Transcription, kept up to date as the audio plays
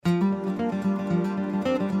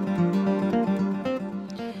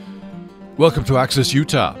Welcome to Access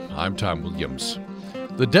Utah. I'm Tom Williams.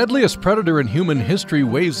 The deadliest predator in human history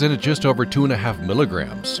weighs in at just over 2.5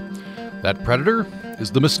 milligrams. That predator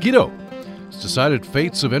is the mosquito. It's decided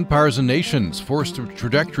fates of empires and nations, forced the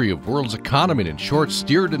trajectory of world's economy, and in short,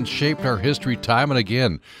 steered and shaped our history time and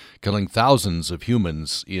again, killing thousands of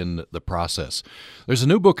humans in the process. There's a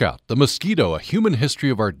new book out, The Mosquito, A Human History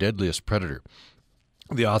of Our Deadliest Predator.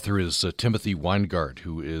 The author is Timothy Winegard,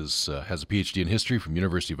 who has a PhD in history from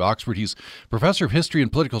University of Oxford. He's professor of history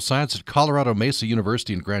and political science at Colorado Mesa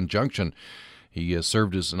University in Grand Junction. He has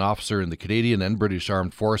served as an officer in the Canadian and British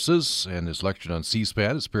Armed Forces and has lectured on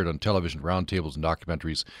C-SPAN, has appeared on television roundtables and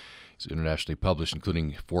documentaries. He's internationally published,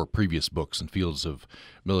 including 4 previous books in fields of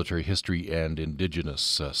military history and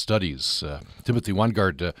indigenous studies. Timothy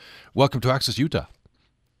Winegard, welcome to Access Utah.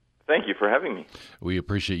 Thank you for having me. We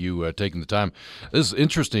appreciate you taking the time. This is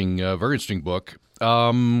interesting, very interesting book.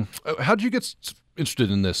 How did you get interested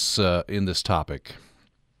in this topic?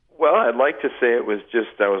 Well, I'd like to say it was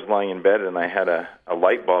just I was lying in bed and I had a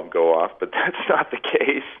light bulb go off, but that's not the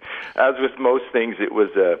case. As with most things, it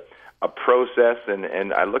was a process,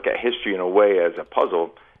 and I look at history in a way as a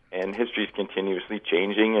puzzle, and history is continuously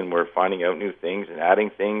changing, and we're finding out new things and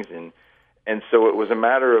adding things, and so it was a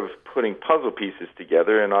matter of putting puzzle pieces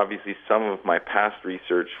together, and obviously some of my past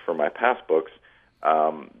research for my past books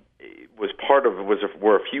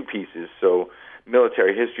were a few pieces. So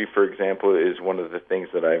military history, for example, is one of the things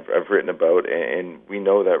that I've written about, and we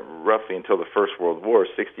know that roughly until the First World War,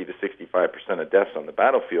 60 to 65% of deaths on the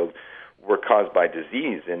battlefield were caused by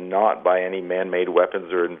disease and not by any man-made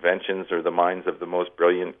weapons or inventions or the minds of the most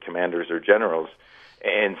brilliant commanders or generals.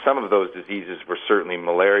 And some of those diseases were certainly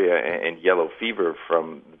malaria and yellow fever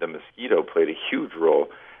from the mosquito played a huge role.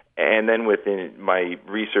 And then within my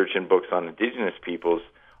research and books on indigenous peoples,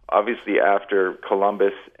 obviously after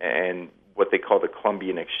Columbus and what they call the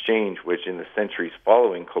Columbian Exchange, which in the centuries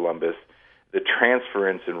following Columbus, the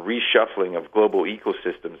transference and reshuffling of global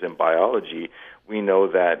ecosystems and biology, we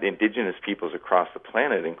know that indigenous peoples across the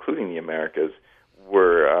planet, including the Americas,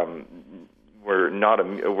 were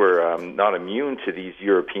not immune to these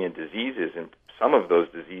European diseases, and some of those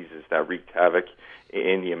diseases that wreaked havoc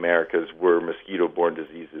in the Americas were mosquito-borne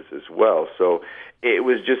diseases as well. So it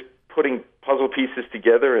was just putting puzzle pieces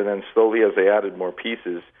together, and then slowly as I added more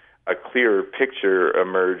pieces, a clearer picture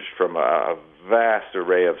emerged from a vast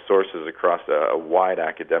array of sources across a wide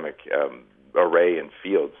academic array and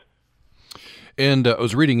fields. And I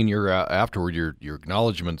was reading in your afterward your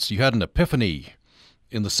acknowledgments, you had an epiphany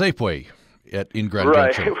in the Safeway in Grand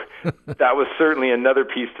Junction. That was certainly another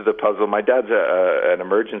piece to the puzzle. My dad's an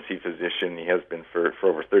emergency physician. He has been for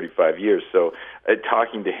over 35 years. So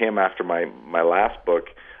talking to him after my last book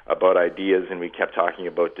about ideas, and we kept talking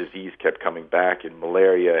about disease, kept coming back, and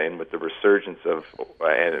malaria, and with the resurgence of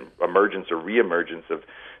and emergence or reemergence of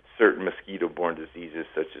certain mosquito-borne diseases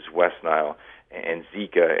such as West Nile and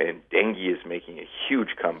Zika, and dengue is making a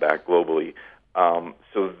huge comeback globally.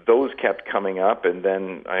 So those kept coming up, and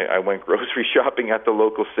then I went grocery shopping at the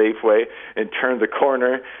local Safeway and turned the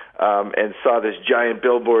corner and saw this giant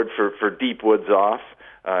billboard for Deep Woods Off,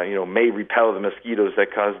 may repel the mosquitoes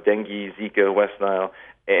that cause dengue, Zika, West Nile,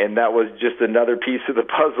 and that was just another piece of the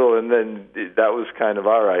puzzle, and then that was kind of,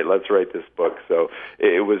 all right, let's write this book. So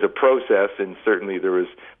it was a process, and certainly there was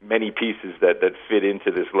many pieces that fit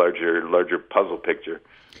into this larger puzzle picture.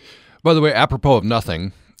 By the way, apropos of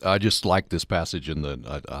nothing, I just like this passage in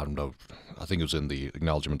I don't know, I think it was in the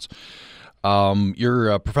acknowledgments.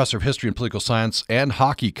 You're a professor of history and political science and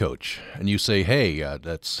hockey coach, and you say, hey,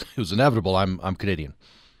 it was inevitable, I'm Canadian.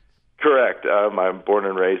 Correct. I'm born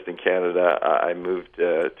and raised in Canada. I moved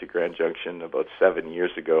to Grand Junction about 7 years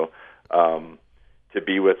ago to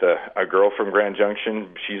be with a girl from Grand Junction.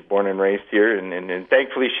 She's born and raised here, and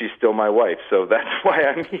thankfully she's still my wife, so that's why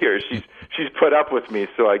I'm here. She's put up with me,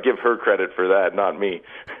 so I give her credit for that, not me.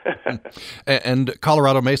 And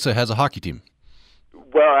Colorado Mesa has a hockey team.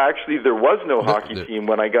 Well, actually, there was no hockey team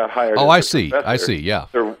when I got hired. Oh, I see, yeah.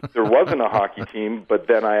 There wasn't a hockey team, but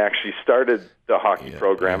then I actually started the hockey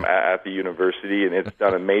program at the university, and it's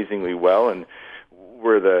done amazingly well, and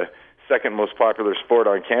we're the second most popular sport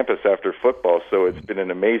on campus after football, so it's been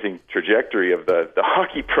an amazing trajectory of the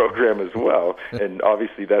hockey program as well, and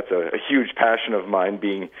obviously that's a huge passion of mine,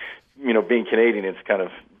 being Canadian. It's kind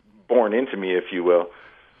of born into me, if you will.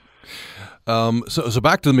 So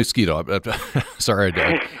back to the mosquito. Sorry,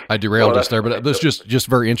 I derailed us there, but that's just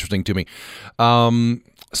very interesting to me.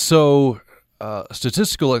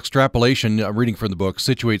 Statistical extrapolation, reading from the book,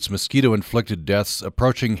 situates mosquito-inflicted deaths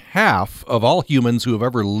approaching half of all humans who have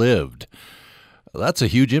ever lived. That's a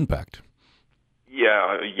huge impact.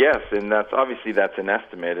 Yes, and that's an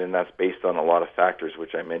estimate, and that's based on a lot of factors,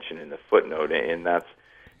 which I mentioned in the footnote, and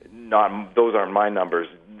those aren't my numbers.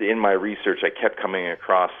 In my research, I kept coming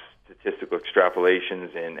across statistical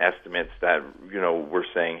extrapolations and estimates that, we're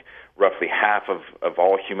saying roughly half of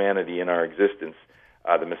all humanity in our existence,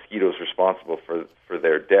 the mosquitoes responsible for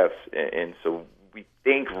their deaths, and so we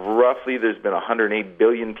think roughly there's been 108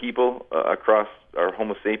 billion people across our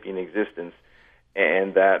Homo sapien existence,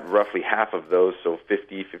 and that roughly half of those, so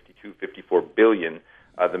 50, 52, 54 billion,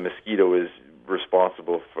 the mosquito is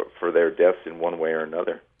responsible for their deaths in one way or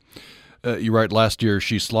another. You write last year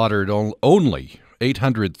she slaughtered only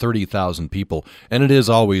 830,000 people, and it is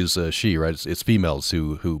always she, right? It's females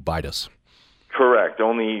who bite us. Correct.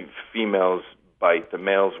 Only females bite. The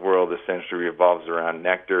male's world essentially revolves around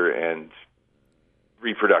nectar and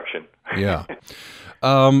reproduction. Yeah.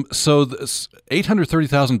 So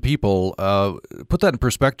 830,000 people, put that in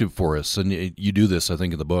perspective for us, and you do this, I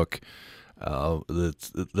think, in the book.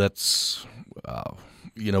 That's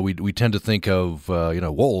we tend to think of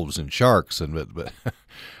wolves and sharks, but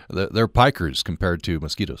they're pikers compared to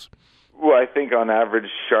mosquitoes. Well, I think on average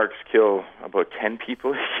sharks kill about 10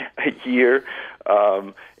 people a year,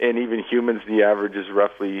 and even humans, the average is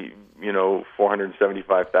roughly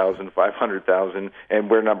 475,000, 500,000, and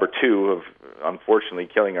we're number 2 of, unfortunately,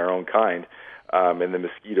 killing our own kind. And the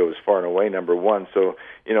mosquito is far and away number 1. So,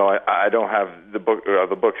 I don't have the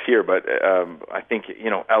books here, but I think,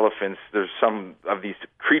 elephants, there's some of these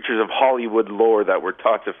creatures of Hollywood lore that we're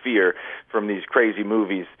taught to fear from these crazy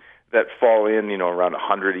movies that fall in, around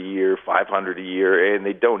 100 a year, 500 a year, and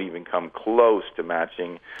they don't even come close to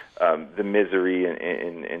matching the misery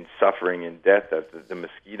and suffering and death that the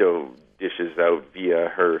mosquito dishes out via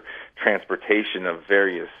her transportation of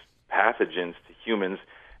various pathogens to humans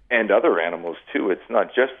and other animals, too. It's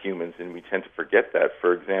not just humans, and we tend to forget that.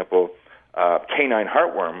 For example, canine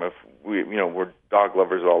heartworm, we're dog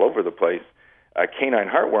lovers all over the place. Canine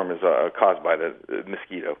heartworm is caused by the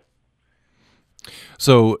mosquito.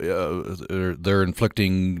 So they're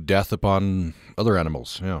inflicting death upon other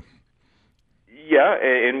animals, yeah. Yeah,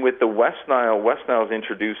 and with the West Nile is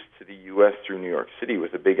introduced to the U.S. through New York City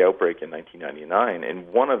with a big outbreak in 1999, and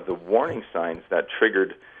one of the warning signs that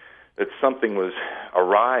triggered that something was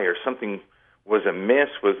awry or something was amiss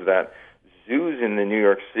was that zoos in the New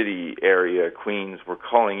York City area, Queens, were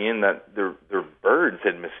calling in that their birds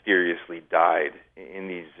had mysteriously died in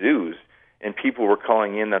these zoos, and people were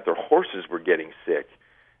calling in that their horses were getting sick.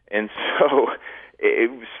 And so it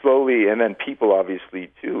slowly, and then people obviously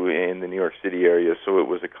too in the New York City area, so it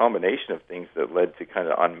was a combination of things that led to kind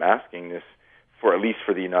of unmasking this, for at least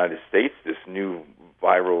for the United States, this new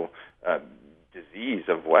viral disease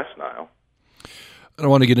of West Nile. I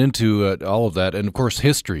want to get into all of that, and of course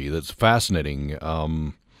history. That's fascinating.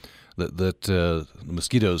 That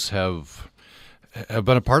mosquitoes have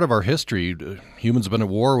been a part of our history. Humans have been at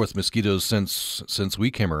war with mosquitoes since we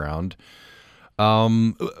came around.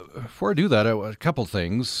 Before I do that, a couple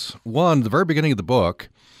things. One, at the very beginning of the book,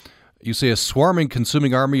 you say a swarming,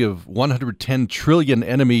 consuming army of 110 trillion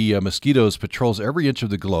enemy mosquitoes patrols every inch of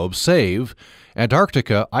the globe, save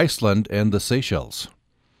Antarctica, Iceland, and the Seychelles.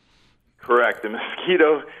 Correct. The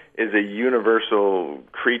mosquito is a universal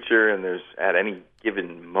creature, and there's, at any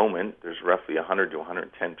given moment, there's roughly 100 to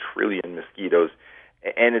 110 trillion mosquitoes.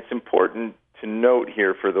 And it's important to note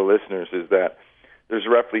here for the listeners is that there's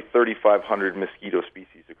roughly 3,500 mosquito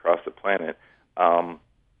species across the planet.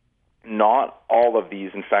 Not all of these,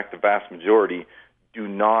 in fact, the vast majority, do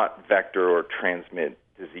not vector or transmit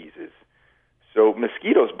diseases. So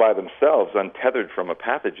mosquitoes by themselves, untethered from a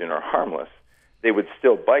pathogen, are harmless. They would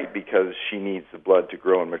still bite because she needs the blood to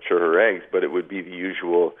grow and mature her eggs, but it would be the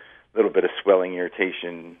usual little bit of swelling,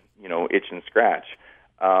 irritation, itch and scratch.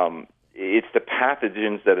 It's the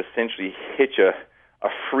pathogens that essentially hitch a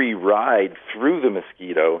free ride through the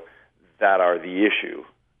mosquito that are the issue.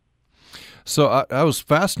 So I was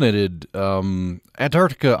fascinated.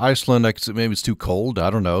 Antarctica, Iceland, maybe it's too cold. I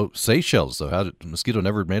don't know. Seychelles, though. How did the mosquito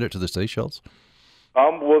never made it to the Seychelles?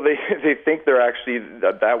 Well, they think they're actually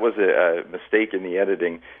that was a mistake in the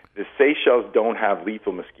editing. The Seychelles don't have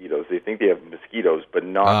lethal mosquitoes. They think they have mosquitoes, but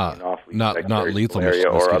not in off-leash not lethal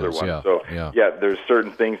malaria mosquitoes or other ones. Yeah, so yeah, there's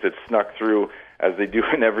certain things that snuck through, as they do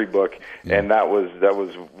in every book, and that was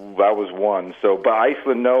one. So, but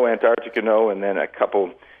Iceland no, Antarctica no, and then a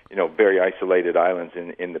couple very isolated islands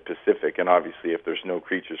in the Pacific. And obviously, if there's no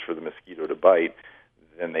creatures for the mosquito to bite,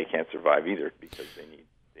 then they can't survive either because they need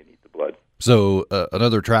the blood. So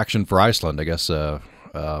another attraction for Iceland, I guess.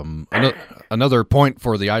 Another point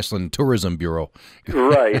for the Iceland Tourism Bureau.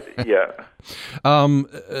 Right, yeah.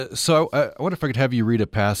 So I wonder if I could have you read a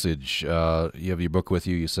passage. You have your book with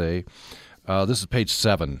you, you say. This is page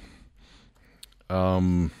 7.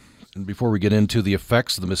 And before we get into the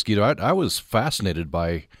effects of the mosquito, I was fascinated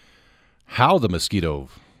by how the mosquito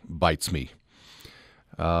bites me.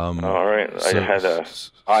 All right. I had an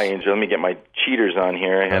eye injury. Let me get my cheaters on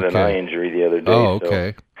here. I had an eye injury the other day. Oh,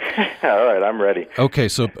 okay. So. All right, I'm ready. Okay,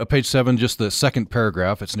 so page 7, just the second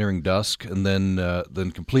paragraph. It's nearing dusk, and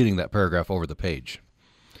then completing that paragraph over the page.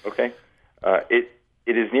 Okay.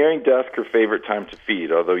 It is nearing dusk, her favorite time to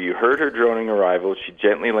feed. Although you heard her droning arrival, she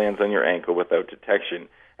gently lands on your ankle without detection,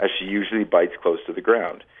 as she usually bites close to the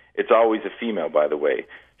ground. It's always a female, by the way.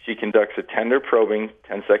 She conducts a tender, probing,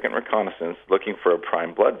 10-second reconnaissance, looking for a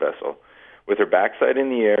prime blood vessel. With her backside in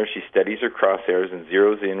the air, she steadies her crosshairs and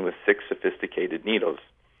zeroes in with 6 sophisticated needles.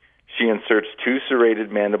 She inserts 2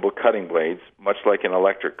 serrated mandible cutting blades, much like an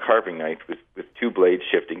electric carving knife, with 2 blades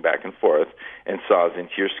shifting back and forth, and saws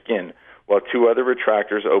into your skin, while 2 other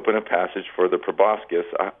retractors open a passage for the proboscis,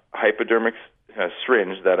 a hypodermic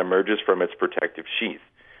syringe that emerges from its protective sheath.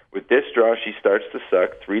 With this draw, she starts to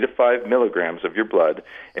suck 3 to 5 milligrams of your blood,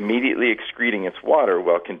 immediately excreting its water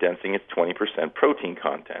while condensing its 20% protein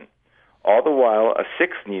content. All the while, a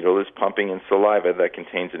 6th needle is pumping in saliva that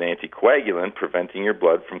contains an anticoagulant, preventing your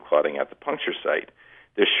blood from clotting at the puncture site.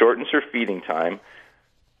 This shortens her feeding time,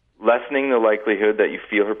 lessening the likelihood that you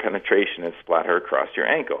feel her penetration and splatter across your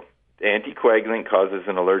ankle. The anticoagulant causes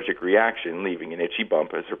an allergic reaction, leaving an itchy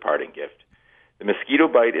bump as her parting gift. The mosquito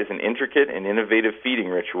bite is an intricate and innovative feeding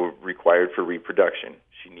ritual required for reproduction.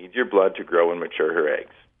 She needs your blood to grow and mature her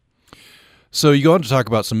eggs. So you go on to talk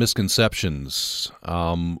about some misconceptions.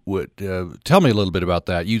 Tell me a little bit about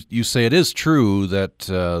that. You say it is true that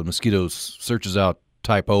mosquitoes searches out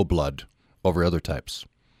type O blood over other types.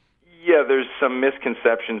 Yeah, there's some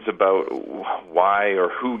misconceptions about why or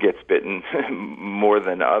who gets bitten more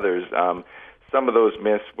than others. Some of those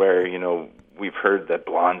myths where, we've heard that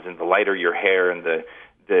blondes, and the lighter your hair and the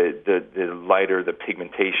lighter the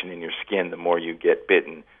pigmentation in your skin, the more you get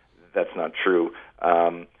bitten. That's not true.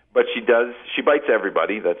 But she bites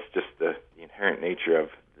everybody. That's just the inherent nature of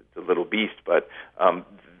the little beast. But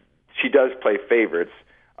she does play favorites.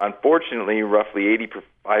 Unfortunately, roughly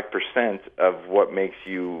 85% of what makes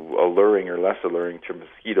you alluring or less alluring to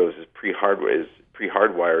mosquitoes is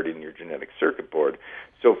pre-hardwired in your genetic circuit board.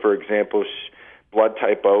 So, for example, blood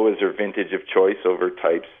type O is their vintage of choice over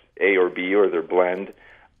types A or B or their blend.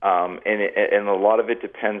 And a lot of it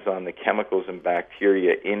depends on the chemicals and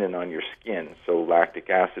bacteria in and on your skin. So lactic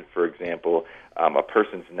acid, for example, a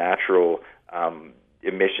person's natural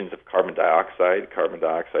emissions of carbon dioxide. Carbon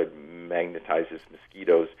dioxide magnetizes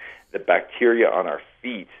mosquitoes. The bacteria on our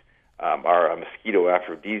feet are a mosquito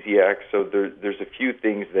aphrodisiac. So there's a few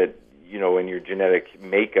things that, in your genetic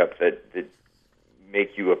makeup that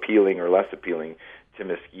make you appealing or less appealing to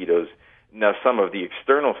mosquitoes. Now, some of the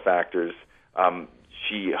external factors,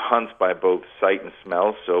 she hunts by both sight and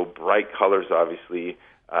smell, so bright colors obviously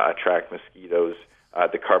attract mosquitoes.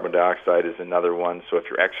 The carbon dioxide is another one, so if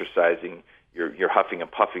you're exercising, you're huffing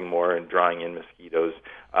and puffing more and drawing in mosquitoes.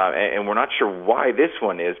 And we're not sure why this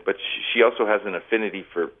one is, but she also has an affinity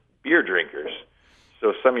for beer drinkers.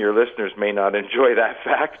 So some of your listeners may not enjoy that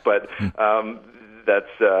fact, but that's,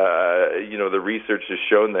 the research has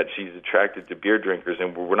shown that she's attracted to beer drinkers,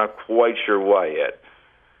 and we're not quite sure why yet.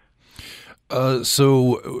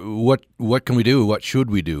 So what can we do? What should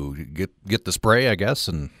we do? Get the spray, I guess,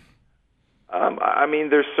 and.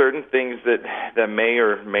 There's certain things that may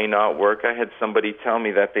or may not work. I had somebody tell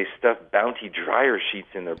me that they stuff Bounty dryer sheets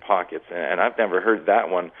in their pockets, and I've never heard that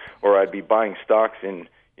one. Or I'd be buying stocks in,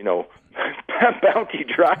 Bounty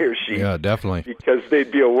dryer sheets. Yeah, definitely. Because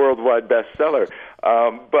they'd be a worldwide bestseller.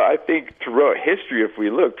 But I think throughout history, if we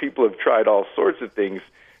look, people have tried all sorts of things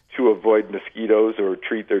to avoid mosquitoes or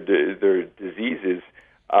treat their diseases.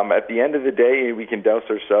 At the end of the day, we can douse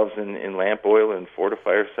ourselves in lamp oil and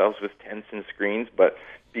fortify ourselves with tents and screens, but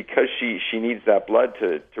because she needs that blood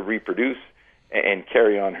to reproduce and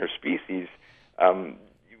carry on her species,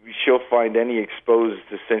 she'll find any exposed,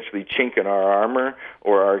 essentially, chink in our armor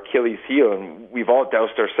or our Achilles heel, and we've all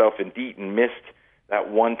doused ourselves in DEET and missed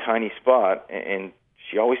that one tiny spot, and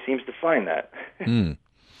she always seems to find that.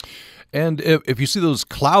 And if you see those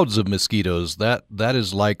clouds of mosquitoes, that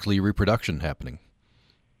is likely reproduction happening.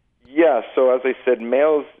 Yeah, so as I said,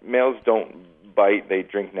 males don't bite; they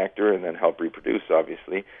drink nectar and then help reproduce,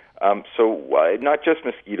 obviously. So not just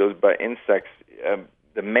mosquitoes, but insects.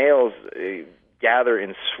 The males gather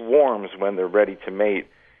in swarms when they're ready to mate,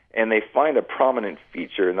 and they find a prominent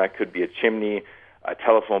feature, and that could be a chimney, a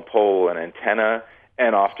telephone pole, an antenna,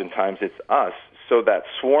 and oftentimes it's us. So that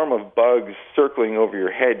swarm of bugs circling over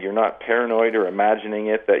your head, you're not paranoid or imagining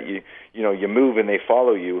it that you move and they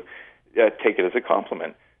follow you. Take it as a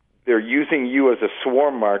compliment. They're using you as a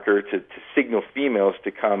swarm marker to signal females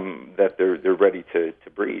to come, that they're ready to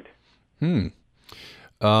breed. And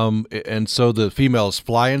so the females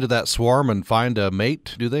fly into that swarm and find a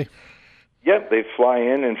mate, do they? Yep, they fly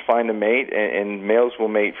in and find a mate, and males will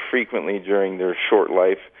mate frequently during their short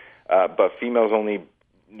life, but females only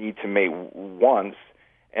need to mate once,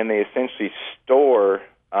 and they essentially store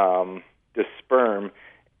the sperm.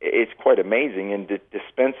 It's quite amazing, and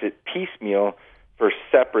dispense it piecemeal for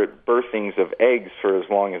separate birthings of eggs for as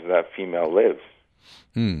long as that female lives.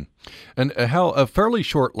 And how a fairly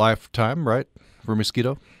short lifetime, right, for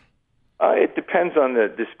mosquito? It depends on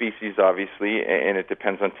the species, obviously, and it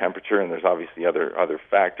depends on temperature, and there's obviously other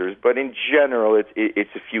factors. But in general,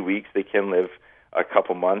 it's a few weeks. They can live a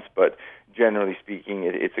couple months, but generally speaking,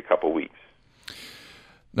 it's a couple weeks.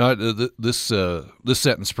 Now, this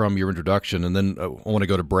sentence from your introduction, and then I want to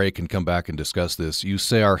go to break and come back and discuss this. You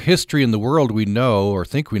say our history in the world we know or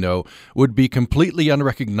think we know would be completely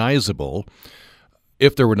unrecognizable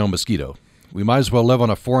if there were no mosquito. We might as well live on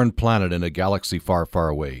a foreign planet in a galaxy far, far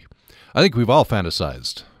away. I think we've all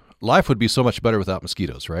fantasized. Life would be so much better without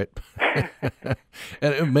mosquitoes, right? And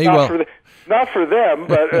it may not for them,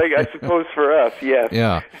 but I suppose for us, yes.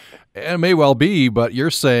 Yeah. And it may well be, but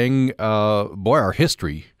you're saying, boy, our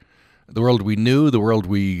history, the world we knew, the world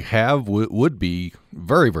we have, would be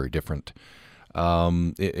very, very different.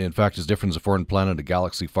 In fact, it's different as a foreign planet, a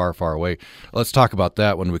galaxy far, far away. Let's talk about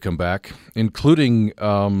that when we come back, including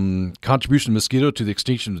contribution of mosquito to the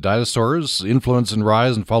extinction of dinosaurs, influence and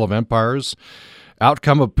rise and fall of empires,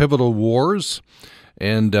 outcome of pivotal wars,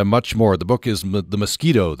 and much more. The book is The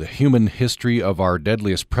Mosquito, The Human History of Our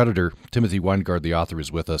Deadliest Predator. Timothy Winegard, the author,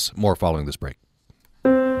 is with us. More following this break.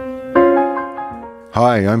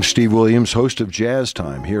 Hi, I'm Steve Williams, host of Jazz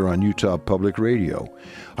Time here on Utah Public Radio.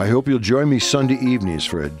 I hope you'll join me Sunday evenings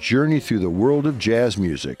for a journey through the world of jazz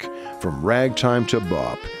music, from ragtime to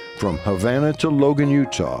bop, from Havana to Logan,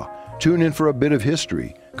 Utah. Tune in for a bit of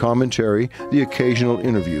history, commentary, the occasional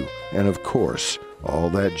interview, and of course, all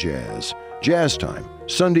that jazz. Jazz Time,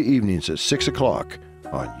 Sunday evenings at 6 o'clock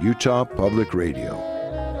on Utah Public Radio.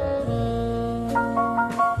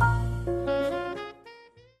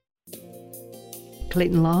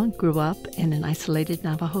 Clayton Long grew up in an isolated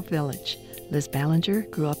Navajo village. Liz Ballinger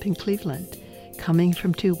grew up in Cleveland. Coming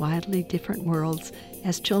from two wildly different worlds,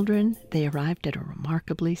 as children, they arrived at a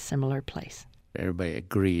remarkably similar place. Everybody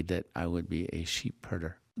agreed that I would be a sheep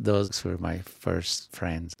herder. Those were my first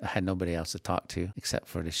friends. I had nobody else to talk to except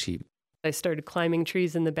for the sheep. I started climbing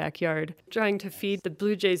trees in the backyard, trying to feed the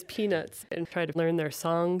blue jays peanuts and try to learn their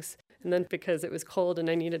songs. And then because it was cold and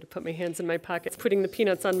I needed to put my hands in my pockets, putting the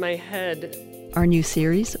peanuts on my head. Our new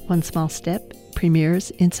series, One Small Step, premieres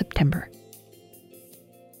in September.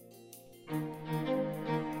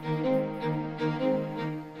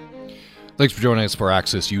 Thanks for joining us for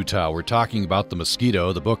Access Utah. We're talking about the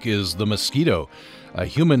mosquito. The book is The Mosquito, A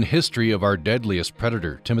Human History of Our Deadliest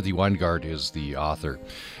Predator. Timothy Winegard is the author.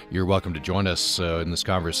 You're welcome to join us in this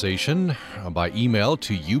conversation by email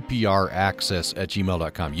to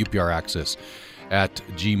upraccess@gmail.com,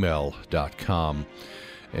 upraccess@gmail.com.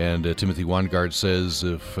 And Timothy Winegard says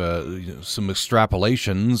if some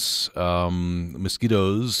extrapolations,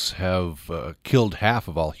 mosquitoes have killed half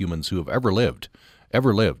of all humans who have ever lived.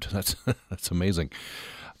 That's amazing.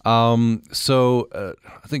 So I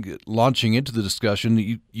think launching into the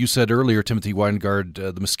discussion, you said earlier, Timothy Winegard,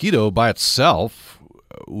 the mosquito by itself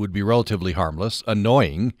would be relatively harmless,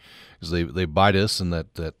 annoying, because they bite us, and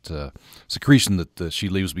that secretion that she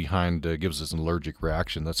leaves behind gives us an allergic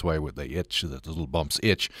reaction. That's why they itch, that the little bumps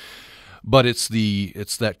itch. But it's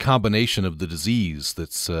that combination of the disease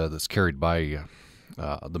that's carried by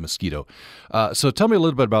the mosquito. So tell me a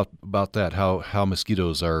little bit about that. How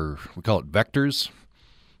mosquitoes are, we call it vectors.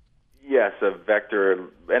 Yes, a vector,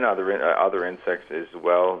 and other insects as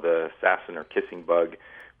well. The assassin or kissing bug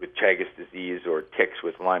with Chagas disease, or ticks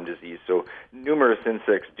with Lyme disease. So numerous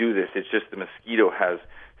insects do this. It's just the mosquito has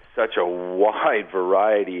such a wide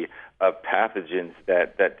variety of pathogens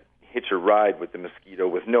that hitch a ride with the mosquito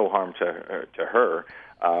with no harm to her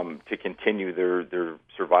to continue their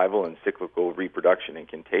survival and cyclical reproduction and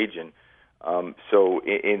contagion. So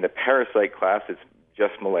in the parasite class, it's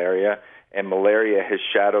just malaria. And malaria has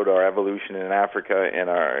shadowed our evolution in Africa and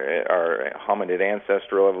our hominid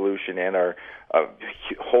ancestral evolution and our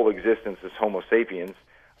whole existence as Homo sapiens.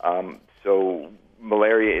 So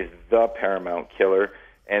malaria is the paramount killer.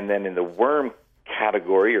 And then in the worm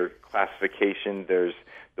category or classification. There's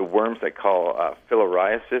the worms they call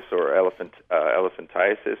filariasis or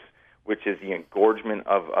elephantiasis, which is the engorgement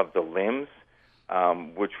of the limbs,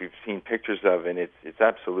 which we've seen pictures of, and it's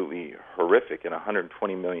absolutely horrific. And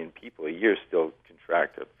 120 million people a year still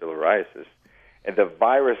contract filariasis. And the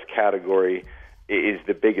virus category is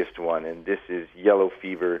the biggest one, and this is yellow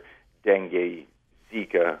fever, dengue,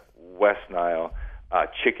 Zika, West Nile,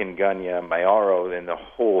 chikungunya, Mayaro, and the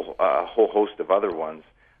whole host of other ones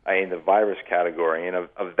in the virus category. And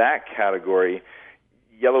of that category,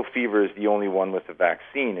 yellow fever is the only one with a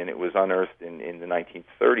vaccine, and it was unearthed in the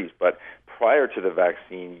 1930s. But prior to the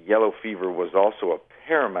vaccine, yellow fever was also a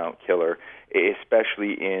paramount killer,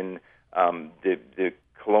 especially in the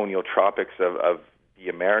colonial tropics of the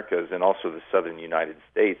Americas and also the southern United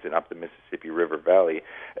States and up the Mississippi River Valley.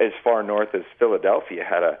 As far north as Philadelphia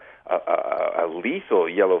had a lethal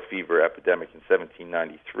yellow fever epidemic in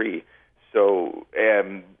 1793. So,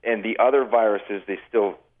 and the other viruses, they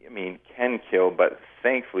still, can kill, but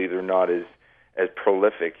thankfully they're not as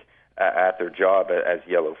prolific at their job as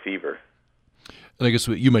yellow fever. And I guess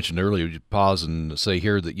what you mentioned earlier, you pause and say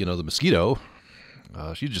here that, the mosquito,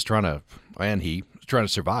 she's just trying to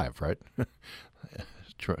survive, right?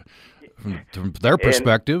 From their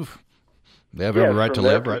perspective, they have every right to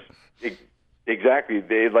live, right? Exactly.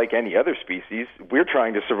 They, like any other species, we're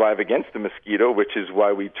trying to survive against the mosquito, which is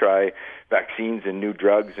why we try vaccines and new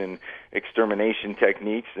drugs and extermination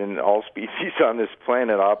techniques. And all species on this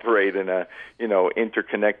planet operate in a,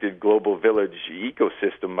 interconnected global village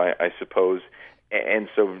ecosystem, I suppose. And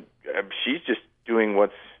so she's just doing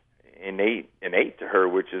what's innate to her,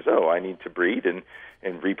 which is, I need to breed and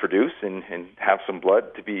reproduce and have some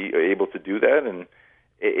blood to be able to do that. And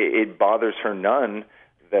it bothers her none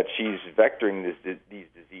that she's vectoring these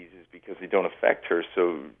diseases because they don't affect her.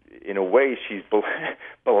 So in a way, she's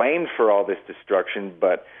blamed for all this destruction,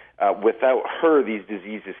 but without her, these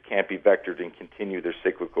diseases can't be vectored and continue their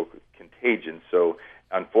cyclical contagion. So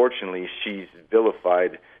unfortunately, she's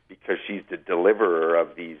vilified because she's the deliverer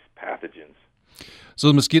of these pathogens. So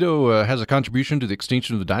the mosquito has a contribution to the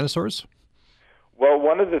extinction of the dinosaurs? Well,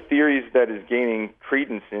 one of the theories that is gaining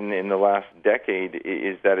credence in the last decade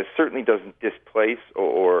is that it certainly doesn't displace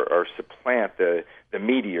or supplant the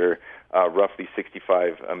meteor roughly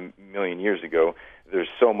 65 million years ago. There's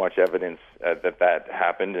so much evidence that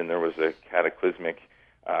happened, and there was a cataclysmic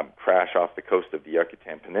crash off the coast of the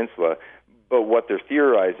Yucatan Peninsula. But what they're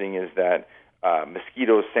theorizing is that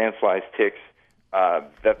mosquitoes, sandflies, ticks,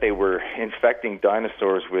 that they were infecting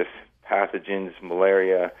dinosaurs with pathogens,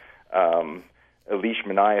 malaria,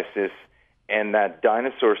 leishmaniasis, and that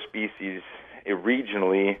dinosaur species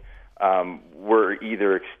regionally were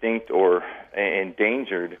either extinct or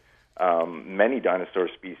endangered. Many dinosaur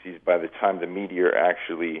species by the time the meteor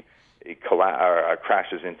actually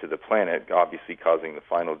crashes into the planet, obviously causing the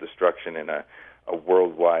final destruction in a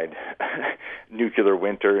worldwide nuclear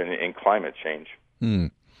winter and climate change.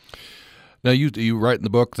 Now, you write in the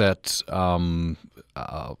book that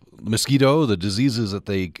mosquito, the diseases that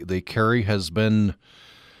they carry, has been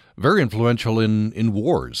very influential in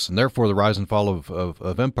wars, and therefore the rise and fall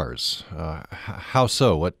of empires. How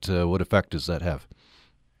so? What effect does that have?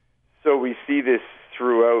 So we see this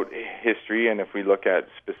throughout history, and if we look at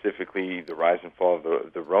specifically the rise and fall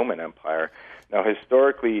of the Roman Empire, now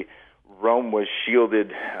historically, Rome was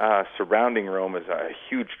shielded. Surrounding Rome is a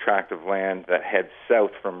huge tract of land that heads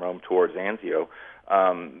south from Rome towards Anzio,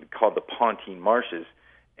 called the Pontine Marshes.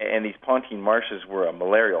 And these Pontine Marshes were a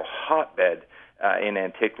malarial hotbed in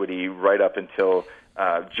antiquity right up until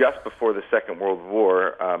just before the Second World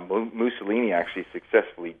War. Mussolini actually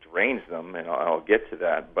successfully drains them, and I'll get to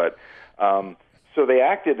that. But so they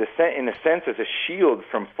acted in a sense as a shield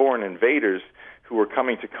from foreign invaders who were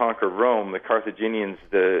coming to conquer Rome. The Carthaginians,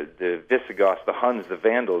 the Visigoths, the Huns, the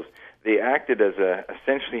Vandals. They acted as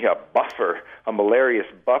essentially a buffer, a malarious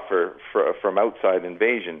buffer from outside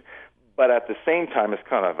invasion. But at the same time, it's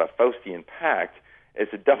kind of a Faustian pact.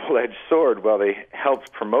 It's a double-edged sword. While they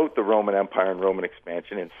helped promote the Roman Empire and Roman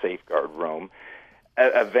expansion and safeguard Rome,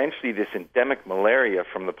 eventually this endemic malaria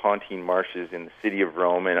from the Pontine Marshes in the city of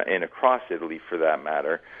Rome and across Italy, for that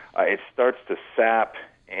matter, it starts to sap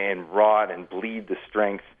and rot and bleed the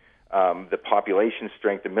strength, the population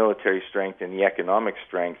strength, the military strength, and the economic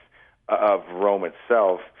strength of Rome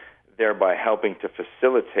itself, thereby helping to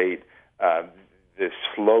facilitate the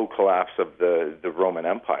slow collapse of the Roman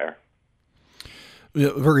Empire.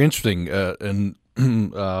 Yeah, very interesting.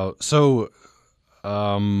 So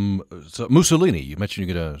Mussolini, you mentioned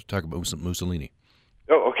you're going to talk about Mussolini.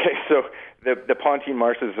 Oh, okay. So the Pontine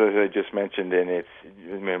Marshes, as I just mentioned, and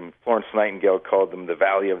Florence Nightingale called them the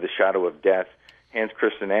Valley of the Shadow of Death. Hans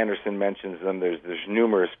Christian Andersen mentions them. There's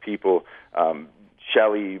numerous people,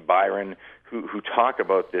 Shelley, Byron, who talk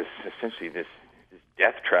about this, essentially this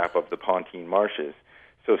death trap of the Pontine Marshes.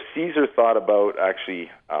 So Caesar thought about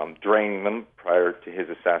actually draining them prior to his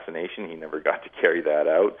assassination. He never got to carry that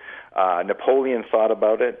out. Napoleon thought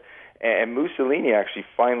about it. And Mussolini actually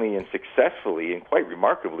finally and successfully and quite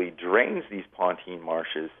remarkably drains these Pontine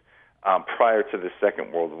Marshes prior to the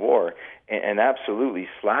Second World War, and absolutely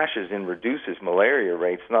slashes and reduces malaria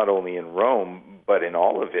rates not only in Rome but in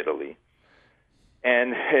all of Italy.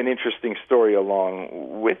 And an interesting story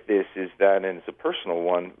along with this is that, and it's a personal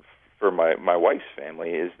one for my wife's family,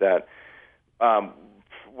 is that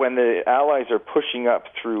when the Allies are pushing up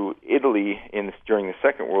through Italy during the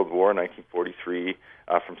Second World War, 1943,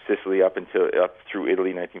 from Sicily up through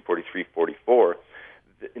Italy, 1943-44,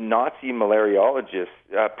 Nazi malariologists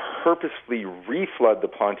purposefully reflood the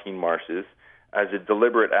Pontine Marshes as a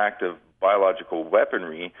deliberate act of biological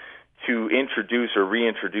weaponry to introduce or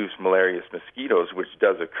reintroduce malarious mosquitoes, which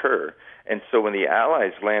does occur. And so when the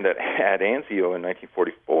Allies land at Anzio in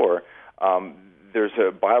 1944, there's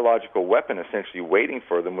a biological weapon essentially waiting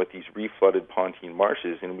for them with these reflooded Pontine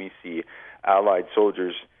Marshes, and we see Allied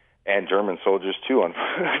soldiers and German soldiers too,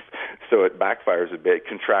 so it backfires a bit,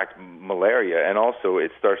 contract malaria, and also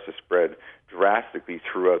it starts to spread drastically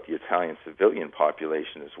throughout the Italian civilian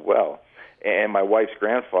population as well. And my wife's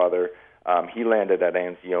grandfather, he landed at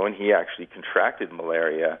Anzio, and he actually contracted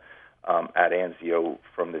malaria at Anzio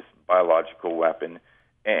from this biological weapon.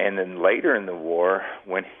 And then later in the war,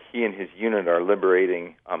 when he and his unit are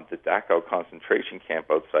liberating the Dachau concentration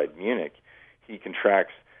camp outside Munich, he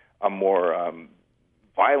contracts a more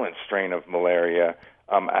violent strain of malaria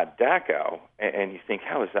at Dachau. And you think,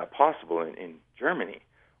 how is that possible in Germany?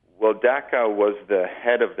 Well, Dachau was the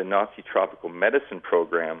head of the Nazi tropical medicine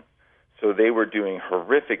program, so they were doing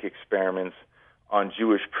horrific experiments on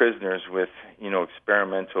Jewish prisoners with,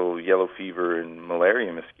 experimental yellow fever and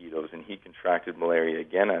malaria mosquitoes, and he contracted malaria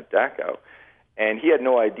again at Dachau. And he had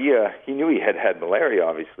no idea. He knew he had malaria,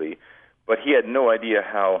 obviously, but he had no idea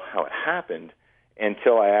how it happened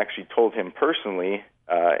until I actually told him personally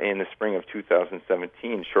in the spring of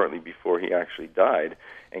 2017, shortly before he actually died,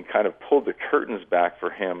 and kind of pulled the curtains back for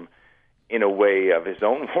him in a way of his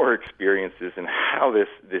own war experiences and how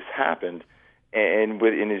this happened. And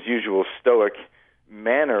in his usual stoic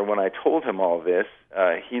manner, when I told him all this,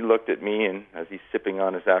 he looked at me, and as he's sipping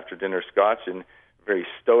on his after-dinner scotch, and very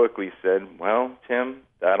stoically said, "Well, Tim,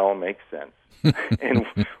 that all makes sense," and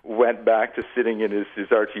went back to sitting in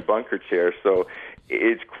his Archie Bunker chair. So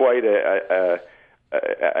it's quite a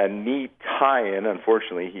neat tie-in.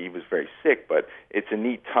 Unfortunately, he was very sick, but it's a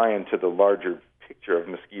neat tie-in to the larger picture of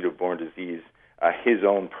mosquito-borne disease, his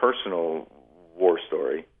own personal war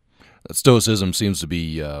story. Stoicism seems to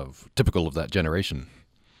be typical of that generation.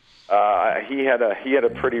 He had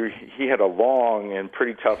a long and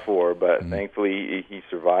pretty tough war, but thankfully he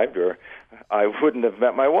survived, or I wouldn't have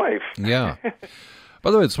met my wife. Yeah. By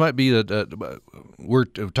the way, this might be that we're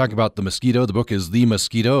talking about the mosquito. The book is The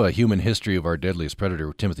Mosquito: A Human History of Our Deadliest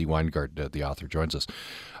Predator. Timothy Winegard, the author, joins us.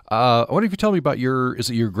 I wonder if you tell me about is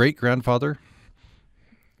it your great-grandfather?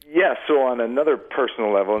 Yeah, so on another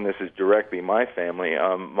personal level, and this is directly my family,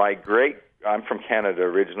 I'm from Canada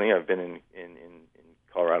originally. I've been in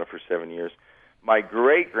Colorado for 7 years. My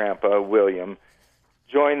great-grandpa, William,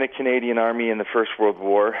 joined the Canadian Army in the First World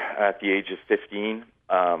War at the age of 15.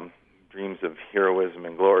 Dreams of heroism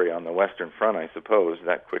and glory on the Western Front, I suppose.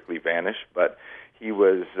 That quickly vanished, but he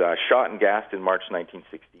was shot and gassed in March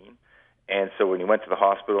 1916. And so when he went to the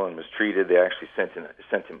hospital and was treated, they actually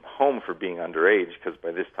sent him home for being underage, because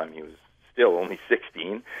by this time he was still only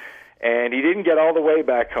 16. And he didn't get all the way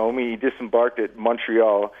back home. He disembarked at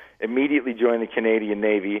Montreal, immediately joined the Canadian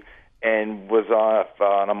Navy, and was off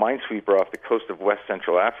on a minesweeper off the coast of West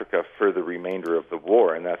Central Africa for the remainder of the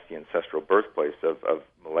war, and that's the ancestral birthplace of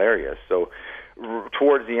malaria. So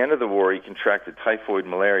towards the end of the war, he contracted typhoid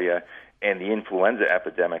malaria and the influenza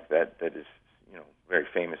epidemic that is very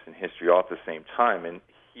famous in history all at the same time. And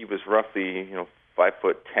he was roughly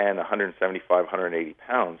 5'10", 175, 180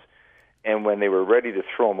 pounds. And when they were ready to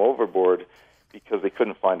throw him overboard because they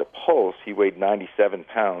couldn't find a pulse, he weighed 97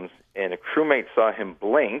 pounds, and a crewmate saw him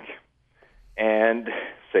blink and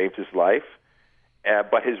saved his life.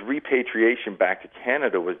 But his repatriation back to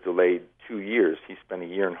Canada was delayed 2 years. He spent a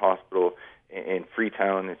year in hospital in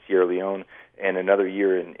Freetown in Sierra Leone and another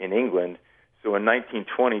year in England. So in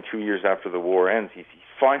 1920, 2 years after the war ends, he's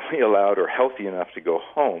finally allowed or healthy enough to go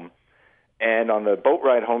home. And on the boat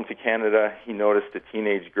ride home to Canada, he noticed a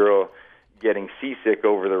teenage girl getting seasick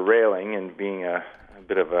over the railing and being a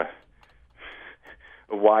bit of a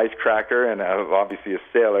a wisecracker and obviously a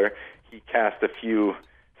sailor, he cast a few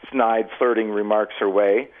snide, flirting remarks her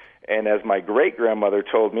way. And as my great-grandmother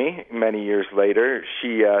told me many years later,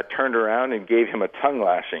 she turned around and gave him a tongue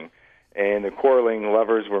lashing. And the quarreling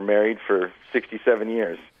lovers were married for 67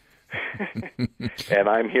 years. And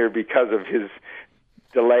I'm here because of his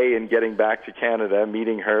delay in getting back to Canada,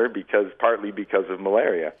 meeting her, partly because of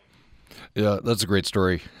malaria. Yeah, that's a great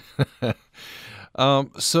story.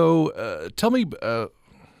 So tell me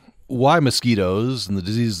why mosquitoes and the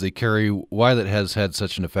diseases they carry, why that has had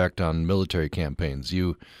such an effect on military campaigns.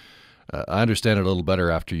 I understand it a little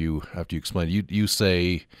better after you explain. You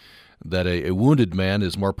say that a wounded man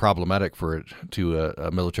is more problematic to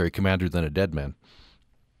a military commander than a dead man.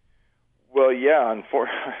 Well, yeah,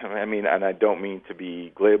 I mean, and I don't mean to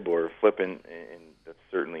be glib or flippant, and that's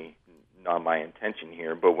certainly not my intention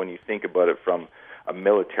here, but when you think about it from a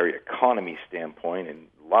military economy standpoint and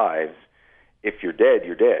lives, if you're dead,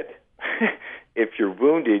 you're dead. If you're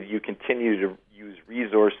wounded, you continue to use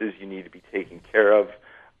resources you need to be taken care of,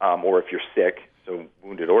 or if you're sick, so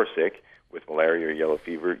wounded or sick, with malaria or yellow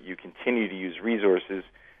fever, you continue to use resources,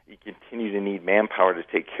 you continue to need manpower to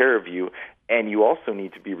take care of you, and you also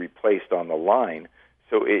need to be replaced on the line.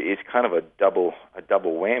 So it's kind of a double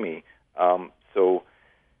whammy. So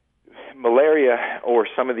malaria or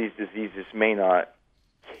some of these diseases may not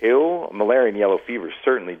kill. Malaria and yellow fever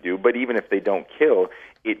certainly do, but even if they don't kill,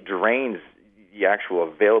 it drains the actual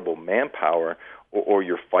available manpower or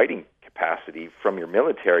your fighting capacity from your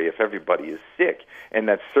military if everybody is sick. And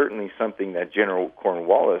that's certainly something that General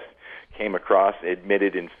Cornwallis came across,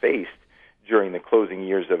 admitted, and faced during the closing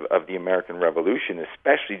years of the American Revolution,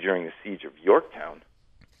 especially during the siege of Yorktown.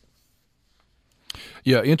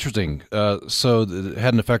 Yeah, interesting. So it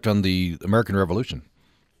had an effect on the American Revolution.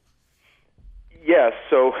 Yes,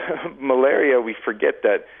 so malaria, we forget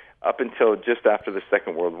that up until just after the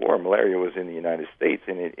Second World War, malaria was in the United States,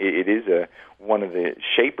 and it is one of the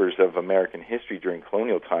shapers of American history during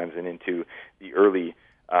colonial times and into the early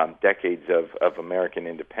decades of American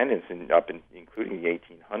independence, and including the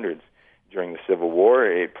 1800s. During the Civil War,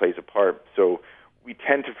 it plays a part. So we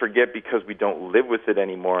tend to forget, because we don't live with it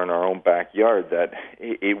anymore in our own backyard, that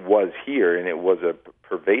it was here, and it was a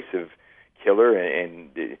pervasive killer and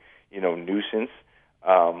nuisance.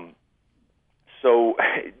 So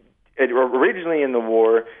originally in the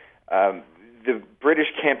war, the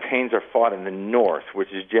British campaigns are fought in the north,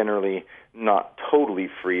 which is generally not totally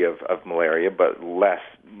free of malaria, but less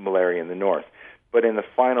malaria in the north. But in the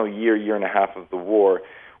final year and a half of the war,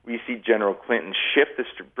 we see General Clinton shift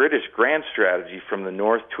the British grand strategy from the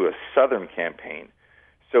north to a southern campaign.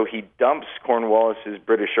 So he dumps Cornwallis's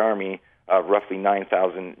British army, roughly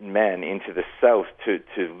 9,000 men, into the south to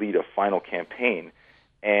lead a final campaign.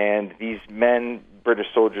 And these men, British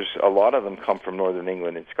soldiers, a lot of them come from northern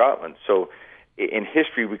England and Scotland. So in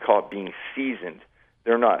history, we call it being seasoned.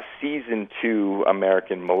 They're not seasoned to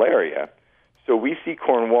American malaria. So we see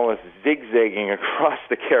Cornwallis zigzagging across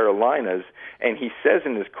the Carolinas, and he says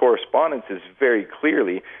in his correspondences very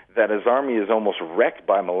clearly that his army is almost wrecked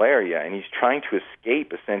by malaria, and he's trying to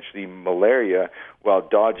escape essentially malaria while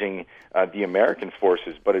dodging the American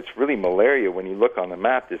forces. But it's really malaria when you look on the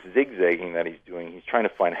map, this zigzagging that he's doing. He's trying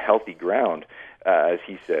to find healthy ground, as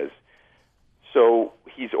he says. So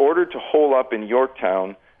he's ordered to hole up in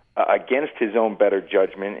Yorktown against his own better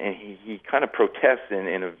judgment, and he kind of protests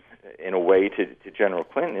in a way to General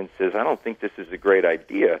Clinton and says, I don't think this is a great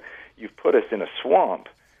idea. You've put us in a swamp.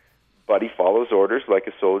 But he follows orders like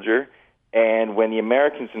a soldier, and when the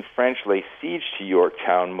Americans and French lay siege to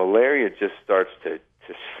Yorktown, malaria just starts to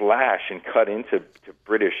slash and cut into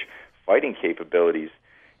British fighting capabilities.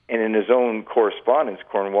 And in his own correspondence,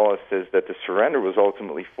 Cornwallis says that the surrender was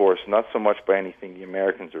ultimately forced not so much by anything the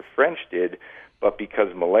Americans or French did, but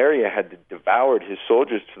because malaria had devoured his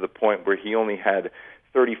soldiers to the point where he only had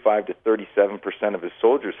 35 to 37% of his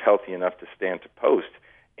soldiers healthy enough to stand to post,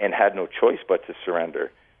 and had no choice but to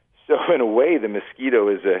surrender. So in a way, the mosquito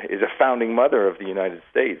is a founding mother of the United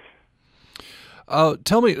States.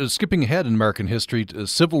 Tell me, skipping ahead in American history,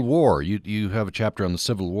 Civil War. You have a chapter on the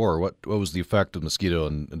Civil War. What was the effect of mosquito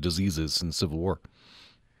and diseases in the Civil War?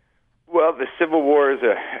 Well, the Civil War is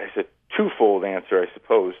a twofold answer, I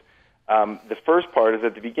suppose. The first part is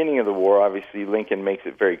at the beginning of the war, obviously Lincoln makes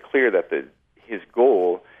it very clear that his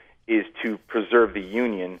goal is to preserve the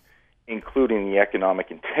Union, including the economic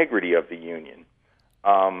integrity of the Union.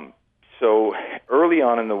 So early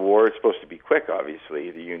on in the war, it's supposed to be quick,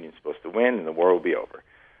 obviously. The Union's supposed to win, and the war will be over.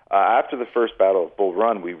 After the first Battle of Bull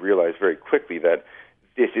Run, we realized very quickly that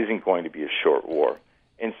this isn't going to be a short war.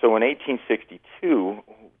 And so in 1862,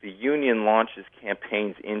 the Union launches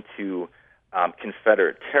campaigns into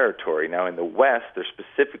Confederate territory. Now, in the West, they're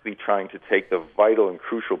specifically trying to take the vital and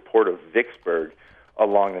crucial port of Vicksburg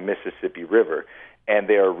along the Mississippi River, and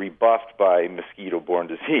they are rebuffed by mosquito-borne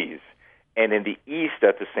disease. And in the East,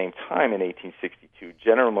 at the same time, in 1862,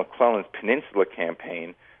 General McClellan's Peninsula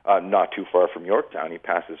Campaign, not too far from Yorktown, he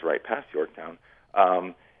passes right past Yorktown,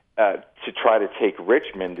 to try to take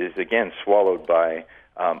Richmond is again swallowed by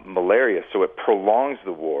malaria, so it prolongs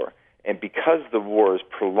the war. And because the war is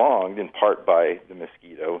prolonged in part by the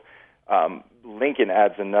mosquito, Lincoln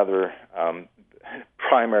adds another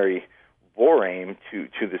primary war aim to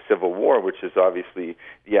the Civil War, which is obviously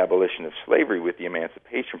the abolition of slavery with the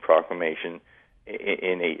Emancipation Proclamation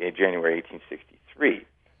in January 1863.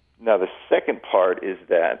 Now, the second part is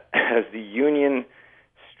that as the Union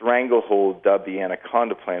stranglehold dubbed the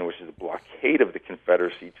Anaconda Plan, which is a blockade of the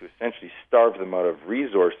Confederacy to essentially starve them out of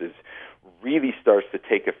resources, really starts to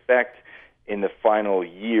take effect in the final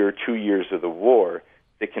year, 2 years of the war,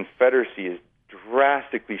 the Confederacy is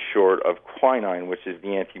drastically short of quinine, which is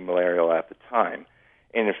the anti-malarial at the time.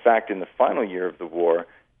 And in fact, in the final year of the war,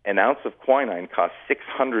 an ounce of quinine cost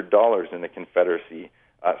 $600 in the Confederacy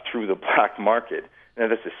through the black market. Now,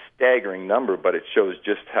 that's a staggering number, but it shows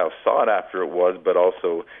just how sought after it was, but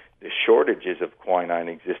also the shortages of quinine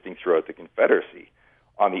existing throughout the Confederacy.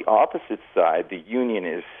 On the opposite side, the Union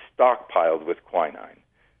is stockpiled with quinine.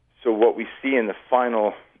 So what we see in the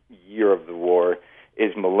final year of the war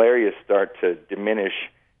is malaria start to diminish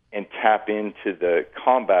and tap into the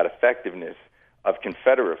combat effectiveness of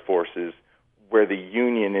Confederate forces, where the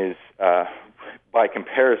Union is, by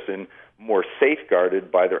comparison, more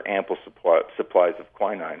safeguarded by their ample supplies of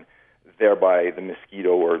quinine, thereby the mosquito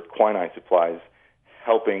or quinine supplies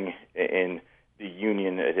helping in the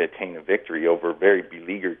Union attain a victory over very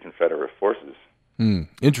beleaguered Confederate forces.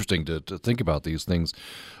 Interesting to think about these things.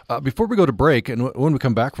 Before we go to break, and when we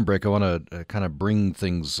come back from break, I want to kind of bring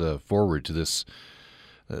things forward to this,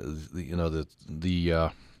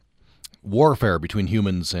 the warfare between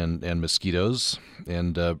humans and mosquitoes,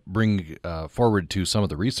 and bring forward to some of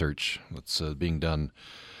the research that's being done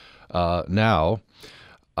now.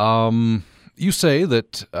 You say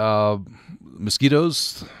that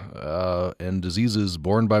mosquitoes and diseases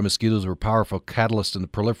borne by mosquitoes were powerful catalysts in the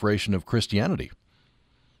proliferation of Christianity.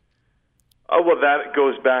 Oh, well, that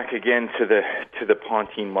goes back again to the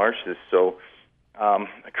Pontine Marshes. So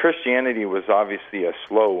Christianity was obviously a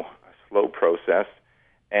slow process,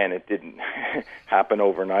 and it didn't happen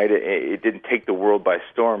overnight. It didn't take the world by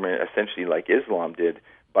storm, essentially like Islam did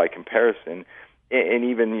by comparison. And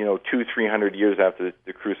even 200-300 years after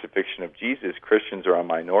the crucifixion of Jesus, Christians are a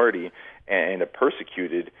minority and a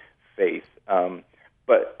persecuted faith.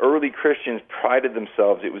 But early Christians prided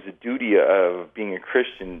themselves. It was a duty of being a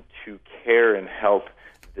Christian to care and help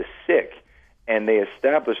the sick. And they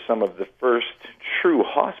established some of the first true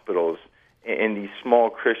hospitals in these small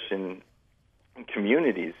Christian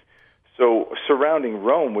communities. So surrounding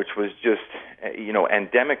Rome, which was just,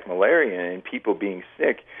 endemic malaria and people being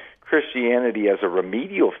sick, Christianity as a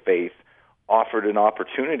remedial faith offered an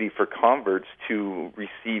opportunity for converts to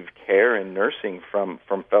receive care and nursing from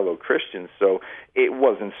fellow Christians. So it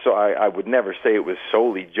wasn't so, I would never say it was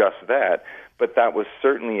solely just that, but that was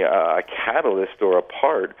certainly a catalyst or a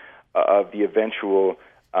part of the eventual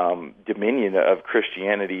dominion of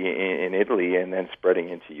Christianity in Italy and then spreading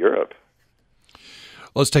into Europe.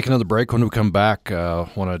 Let's take another break. When we come back, I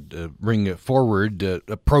want to bring it forward,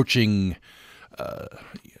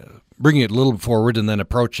 bringing it a little forward and then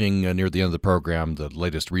approaching near the end of the program, the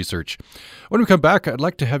latest research. When we come back, I'd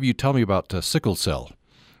like to have you tell me about sickle cell,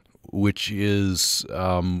 which is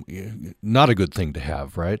not a good thing to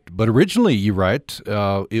have, right? But originally, you write,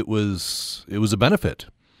 it was a benefit,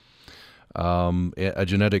 a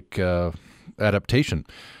genetic adaptation,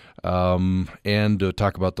 and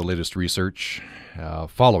talk about the latest research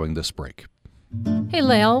following this break. Hey,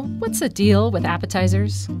 Lael, what's the deal with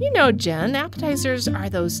appetizers? You know, Jen, appetizers are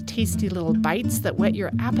those tasty little bites that whet your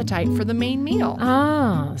appetite for the main meal.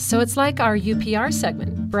 Ah, so it's like our UPR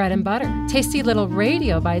segment, Bread and Butter. Tasty little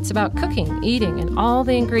radio bites about cooking, eating, and all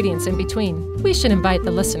the ingredients in between. We should invite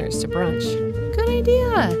the listeners to brunch. Good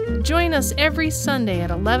idea. Join us every Sunday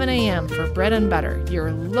at 11 a.m. for Bread and Butter,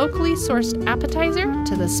 your locally sourced appetizer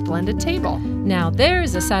to the splendid table. Now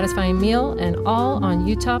there's a satisfying meal, and all on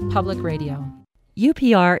Utah Public Radio.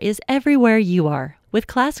 UPR is everywhere you are, with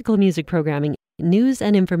classical music programming, news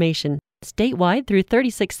and information, statewide through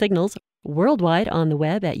 36 signals, worldwide on the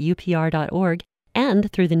web at upr.org,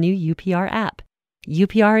 and through the new UPR app.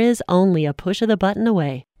 UPR is only a push of the button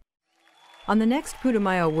away. On the next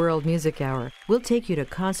Putumayo World Music Hour, we'll take you to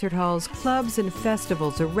concert halls, clubs, and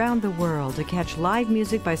festivals around the world to catch live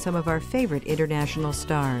music by some of our favorite international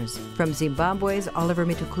stars. From Zimbabwe's Oliver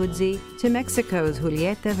Mtukudzi to Mexico's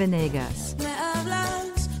Julieta Venegas.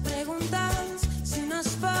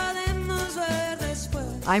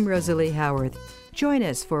 I'm Rosalie Howarth. Join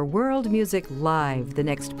us for World Music Live, the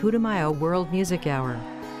next Putumayo World Music Hour.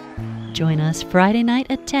 Join us Friday night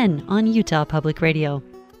at 10 on Utah Public Radio.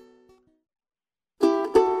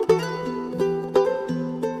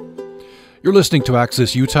 You're listening to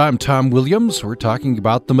Access Utah. I'm Tom Williams. We're talking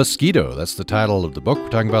about The Mosquito. That's the title of the book. We're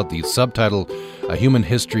talking about the subtitle, A Human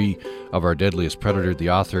History of Our Deadliest Predator. The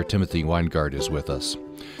author, Timothy Winegard, is with us.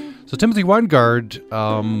 So Timothy Winegard,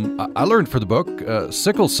 I learned for the book,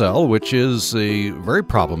 sickle cell, which is a very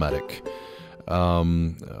problematic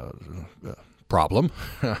problem,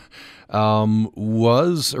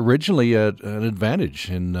 was originally an advantage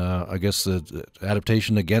in, I guess, the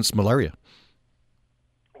adaptation against malaria.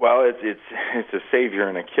 Well, it's a savior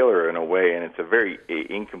and a killer in a way, and it's a very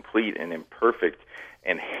incomplete and imperfect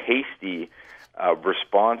and hasty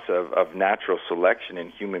response of natural selection in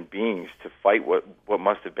human beings to fight what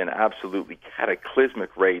must have been absolutely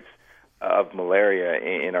cataclysmic rates of malaria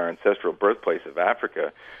in our ancestral birthplace of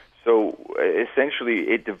Africa. So essentially,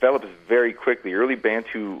 it develops very quickly. Early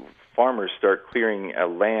Bantu farmers start clearing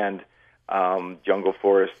land, jungle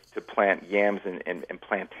forests, to plant yams and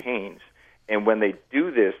plantains. And when they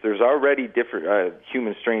do this, there's already different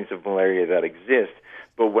human strains of malaria that exist.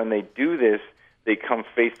 But when they do this, they come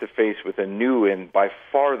face to face with a new and by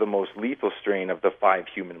far the most lethal strain of the 5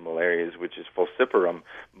 human malarias, which is falciparum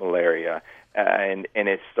malaria. And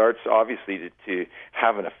it starts, obviously, to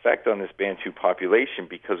have an effect on this Bantu population,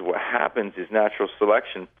 because what happens is natural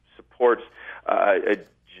selection supports a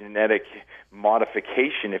genetic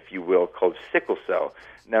modification, if you will, called sickle cell.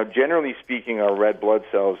 Now, generally speaking, our red blood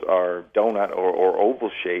cells are donut or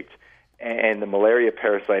oval-shaped, and the malaria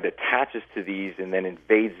parasite attaches to these and then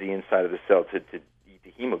invades the inside of the cell to eat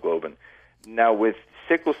the hemoglobin. Now, with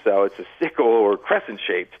sickle cell, it's a sickle or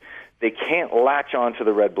crescent-shaped. They can't latch onto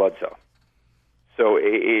the red blood cell. So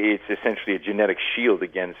it's essentially a genetic shield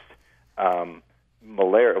against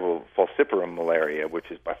malaria, falciparum malaria,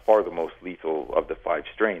 which is by far the most lethal of the 5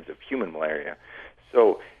 strains of human malaria.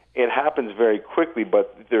 So it happens very quickly,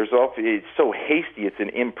 but it's so hasty, it's an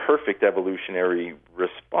imperfect evolutionary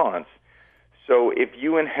response. So if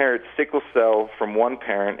you inherit sickle cell from one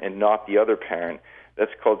parent and not the other parent,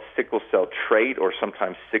 that's called sickle cell trait or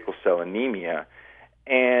sometimes sickle cell anemia.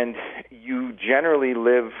 And you generally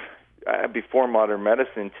live before modern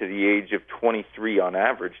medicine to the age of 23 on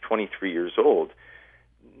average, 23 years old.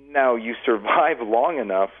 Now, you survive long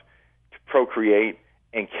enough to procreate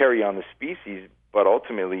and carry on the species, but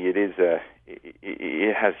ultimately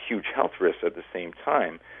it has huge health risks at the same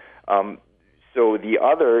time. So the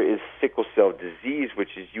other is sickle cell disease,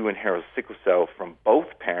 which is you inherit sickle cell from both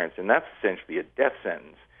parents, and that's essentially a death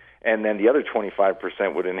sentence. And then the other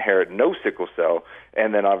 25% would inherit no sickle cell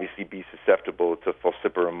and then obviously be susceptible to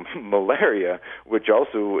falciparum malaria, which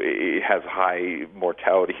also has high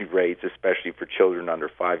mortality rates, especially for children under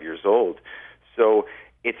 5 years old. So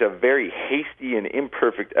it's a very hasty and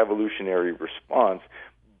imperfect evolutionary response,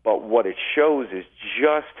 but what it shows is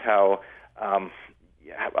just how,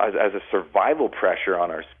 as a survival pressure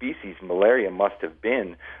on our species, malaria must have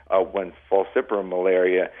been when falciparum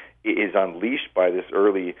malaria is unleashed by this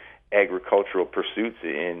early agricultural pursuits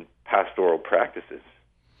in pastoral practices.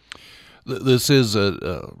 This is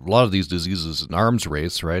a lot of these diseases an arms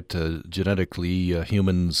race, right? Genetically,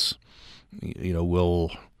 humans,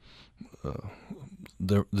 will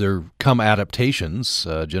there come adaptations,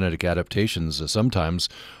 genetic adaptations. Sometimes,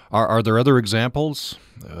 are there other examples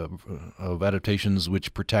of adaptations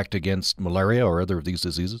which protect against malaria or other of these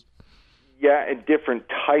diseases? Yeah, and different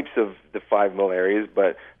types of the 5 malarias,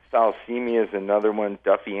 but thalassemia is another one.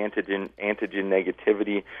 Duffy antigen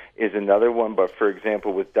negativity is another one. But for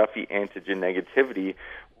example, with Duffy antigen negativity,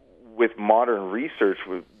 with modern research,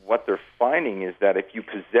 what they're finding is that if you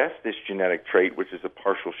possess this genetic trait, which is a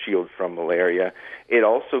partial shield from malaria, it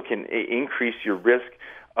also can increase your risk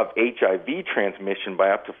of HIV transmission by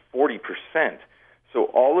up to 40%. So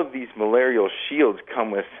all of these malarial shields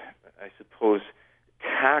come with, I suppose,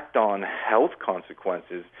 tacked on health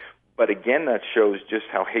consequences. But again, that shows just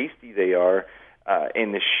how hasty they are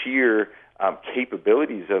in the sheer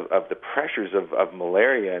capabilities of the pressures of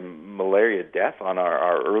malaria and malaria death on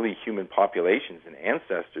our early human populations and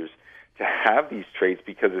ancestors to have these traits,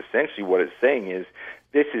 because essentially what it's saying is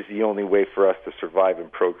this is the only way for us to survive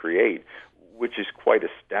and procreate. which is quite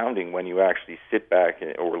astounding when you actually sit back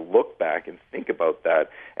or look back and think about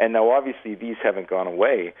that. And now, obviously, these haven't gone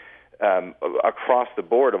away. Across the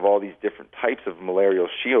board of all these different types of malarial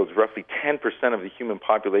shields, roughly 10% of the human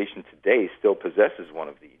population today still possesses one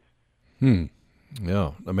of these.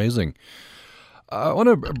 Yeah, amazing. I want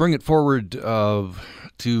to bring it forward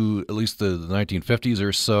to at least the 1950s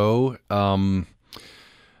or so.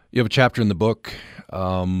 You have a chapter in the book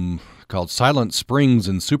called Silent Springs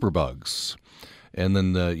and Superbugs. And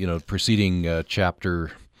then the preceding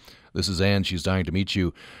chapter, this is Anne, she's dying to meet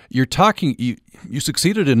you. You're talking, you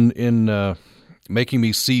succeeded in making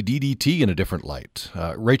me see DDT in a different light.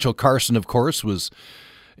 Rachel Carson, of course, was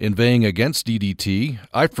inveighing against DDT.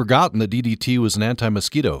 I'd forgotten that DDT was an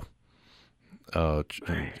anti-mosquito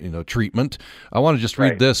treatment. I want to just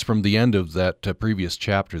read this from the end of that previous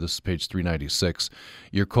chapter. This is page 396.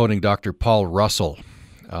 You're quoting Dr. Paul Russell,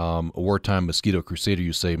 a wartime mosquito crusader.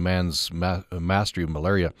 You say man's mastery of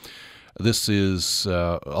malaria. This is,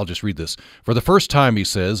 I'll just read this. For the first time, he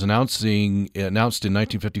says, announced in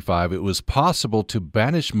 1955, it was possible to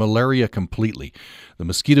banish malaria completely. The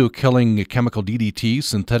mosquito-killing chemical DDT,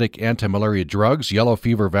 synthetic anti-malaria drugs, yellow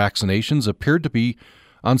fever vaccinations appeared to be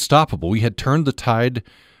unstoppable. We had turned the tide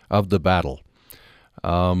of the battle.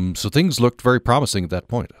 So things looked very promising at that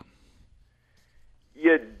point.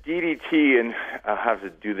 Yeah, DDT, and I'll have to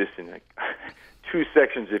do this in two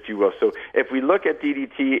sections, if you will. So if we look at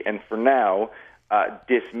DDT and for now don't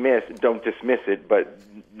dismiss it, but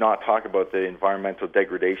not talk about the environmental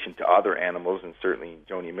degradation to other animals, and certainly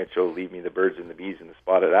Joni Mitchell, Leave Me the Birds and the Bees and the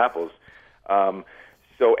Spotted Apples. And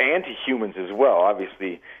to humans as well.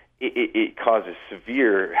 Obviously, it causes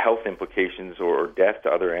severe health implications or death to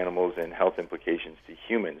other animals and health implications to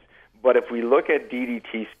humans. But if we look at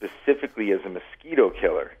DDT specifically as a mosquito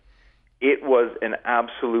killer, it was an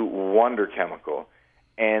absolute wonder chemical.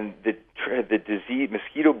 And the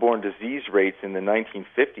mosquito-borne disease rates in the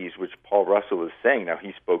 1950s, which Paul Russell is saying, now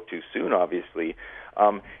he spoke too soon, obviously,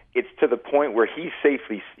 it's to the point where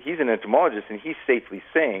he's an entomologist, and he's safely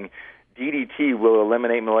saying DDT will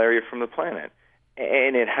eliminate malaria from the planet.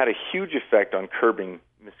 And it had a huge effect on curbing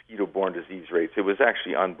mosquito-borne disease rates. It was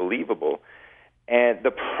actually unbelievable. And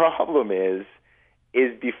the problem is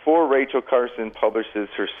before Rachel Carson publishes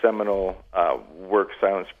her seminal work,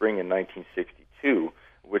 Silent Spring, in 1962,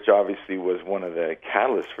 which obviously was one of the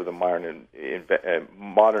catalysts for the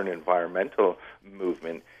modern environmental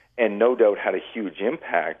movement, and no doubt had a huge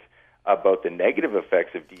impact about the negative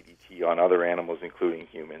effects of DDT on other animals, including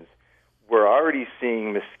humans, we're already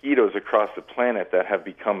seeing mosquitoes across the planet that have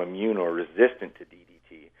become immune or resistant to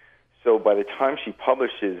DDT. So by the time she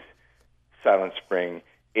publishes Silent Spring,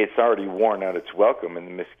 it's already worn out its welcome, and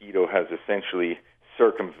the mosquito has essentially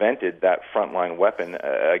circumvented that frontline weapon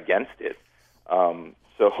against it.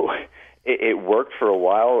 So it worked for a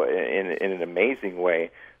while in an amazing way.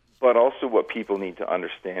 But also what people need to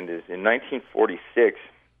understand is in 1946,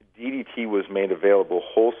 DDT was made available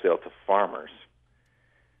wholesale to farmers.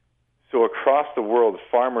 So across the world,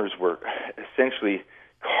 farmers were essentially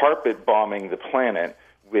carpet bombing the planet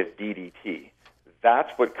with DDT. That's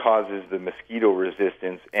what causes the mosquito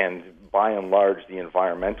resistance and, by and large, the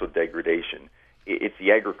environmental degradation. It's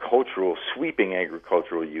the sweeping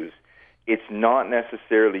agricultural use. It's not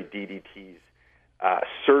necessarily DDT's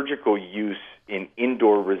surgical use in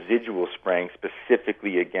indoor residual spraying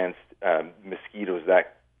specifically against mosquitoes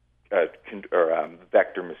that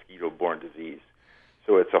vector mosquito-borne disease.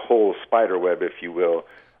 So it's a whole spider web, if you will,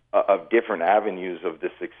 of different avenues of the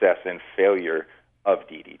success and failure of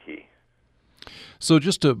DDT. So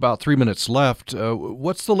just about 3 minutes left.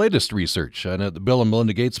 What's the latest research? I know the Bill and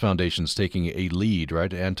Melinda Gates Foundation is taking a lead,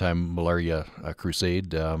 right? Anti-malaria crusade.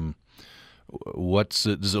 Does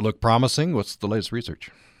it look promising? What's the latest research?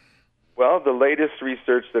 Well, the latest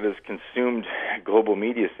research that has consumed global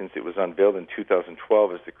media since it was unveiled in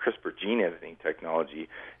 2012 is the CRISPR gene editing technology.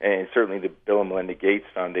 And certainly the Bill and Melinda Gates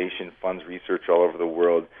Foundation funds research all over the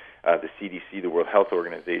world. The CDC, the World Health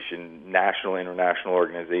Organization, national, international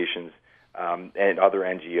organizations, and other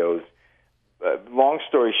NGOs. Long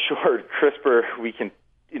story short, CRISPR, we can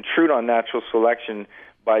intrude on natural selection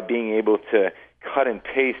by being able to cut and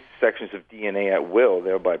paste sections of DNA at will,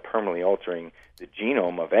 thereby permanently altering the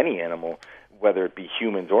genome of any animal, whether it be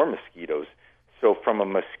humans or mosquitoes. So from a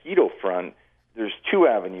mosquito front, there's two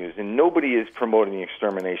avenues, and nobody is promoting the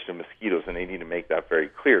extermination of mosquitoes, and they need to make that very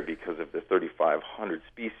clear because of the 3,500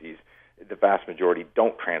 species, the vast majority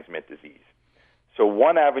don't transmit disease. So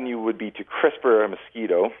one avenue would be to CRISPR a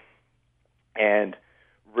mosquito and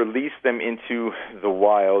release them into the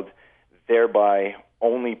wild, thereby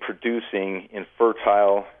only producing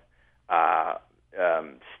infertile,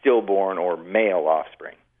 still stillborn or male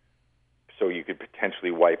offspring. So you could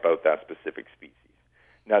potentially wipe out that specific species.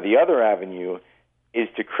 Now, the other avenue is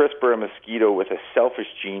to CRISPR a mosquito with a selfish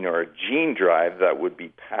gene or a gene drive that would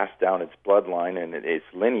be passed down its bloodline and its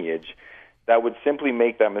lineage that would simply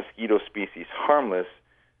make that mosquito species harmless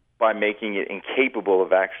by making it incapable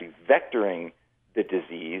of actually vectoring the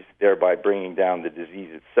disease, thereby bringing down the disease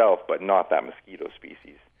itself, but not that mosquito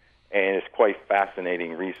species. And it's quite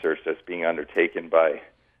fascinating research that's being undertaken by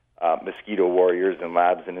mosquito warriors in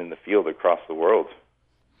labs and in the field across the world.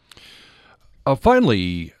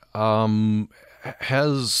 Finally,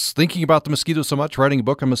 has thinking about the mosquito so much, writing a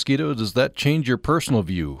book on mosquitoes, does that change your personal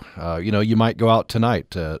view? You might go out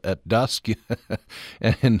tonight at dusk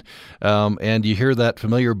and you hear that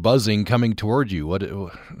familiar buzzing coming toward you. What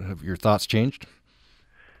have your thoughts changed?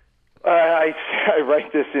 I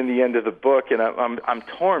write this in the end of the book, and I'm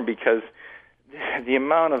torn because the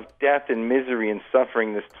amount of death and misery and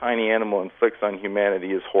suffering this tiny animal inflicts on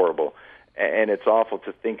humanity is horrible, and it's awful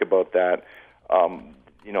to think about that.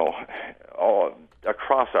 All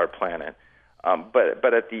across our planet.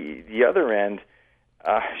 But at the other end,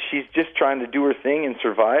 she's just trying to do her thing and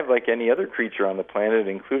survive like any other creature on the planet,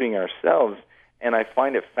 including ourselves. And I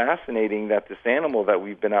find it fascinating that this animal that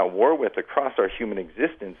we've been at war with across our human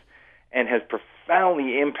existence and has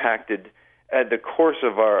profoundly impacted the course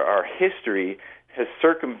of our history has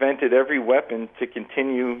circumvented every weapon to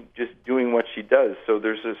continue just doing what she does. So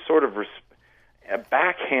there's a sort of a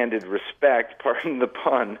backhanded respect, pardon the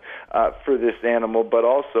pun, for this animal, but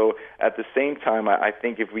also at the same time, I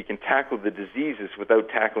think if we can tackle the diseases without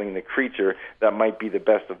tackling the creature, that might be the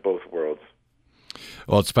best of both worlds.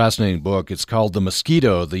 Well, it's a fascinating book. It's called The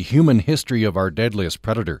Mosquito, The Human History of Our Deadliest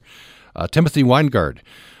Predator. Timothy Winegard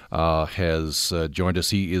has joined us.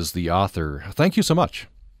 He is the author. Thank you so much.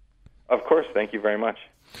 Of course. Thank you very much.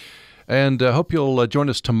 And I hope you'll join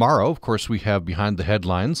us tomorrow. Of course, we have Behind the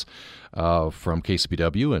Headlines from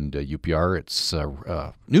KCBW and UPR. It's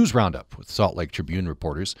News Roundup with Salt Lake Tribune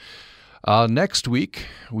reporters. Next week,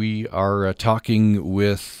 we are talking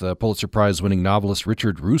with Pulitzer Prize-winning novelist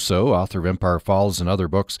Richard Russo, author of Empire Falls and other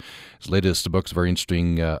books. His latest book's very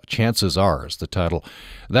interesting, Chances Are is the title.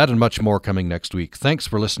 That and much more coming next week. Thanks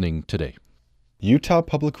for listening today. Utah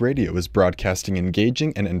Public Radio is broadcasting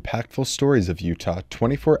engaging and impactful stories of Utah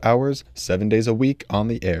 24 hours, 7 days a week on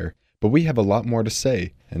the air. But we have a lot more to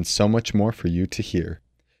say, and so much more for you to hear.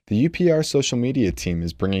 The UPR social media team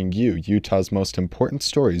is bringing you Utah's most important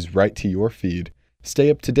stories right to your feed. Stay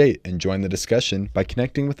up to date and join the discussion by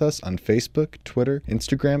connecting with us on Facebook, Twitter,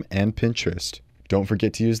 Instagram, and Pinterest. Don't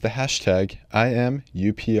forget to use the hashtag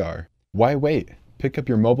 #IamUPR. Why wait? Pick up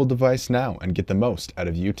your mobile device now and get the most out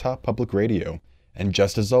of Utah Public Radio. And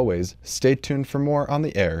just as always, stay tuned for more on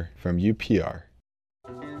the air from UPR.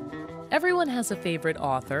 Everyone has a favorite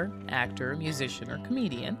author, actor, musician, or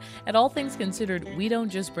comedian. At All Things Considered, we don't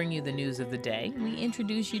just bring you the news of the day. We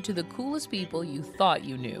introduce you to the coolest people you thought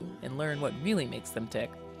you knew and learn what really makes them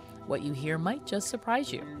tick. What you hear might just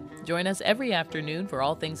surprise you. Join us every afternoon for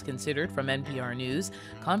All Things Considered from NPR News,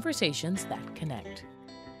 conversations that connect.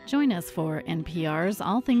 Join us for NPR's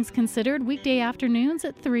All Things Considered weekday afternoons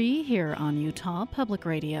at 3 here on Utah Public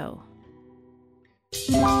Radio.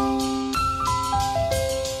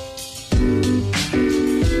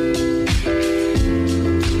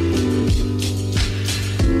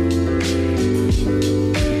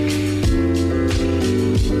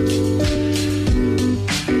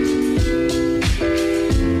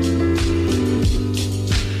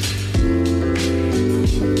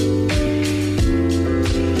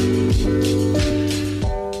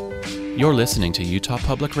 You're listening to Utah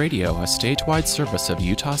Public Radio, a statewide service of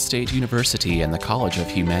Utah State University and the College of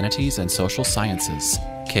Humanities and Social Sciences.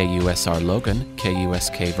 KUSR Logan,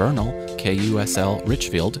 KUSK Vernal, KUSL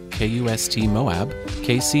Richfield, KUST Moab,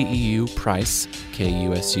 KCEU Price,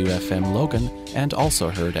 KUSU FM Logan, and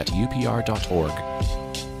also heard at upr.org.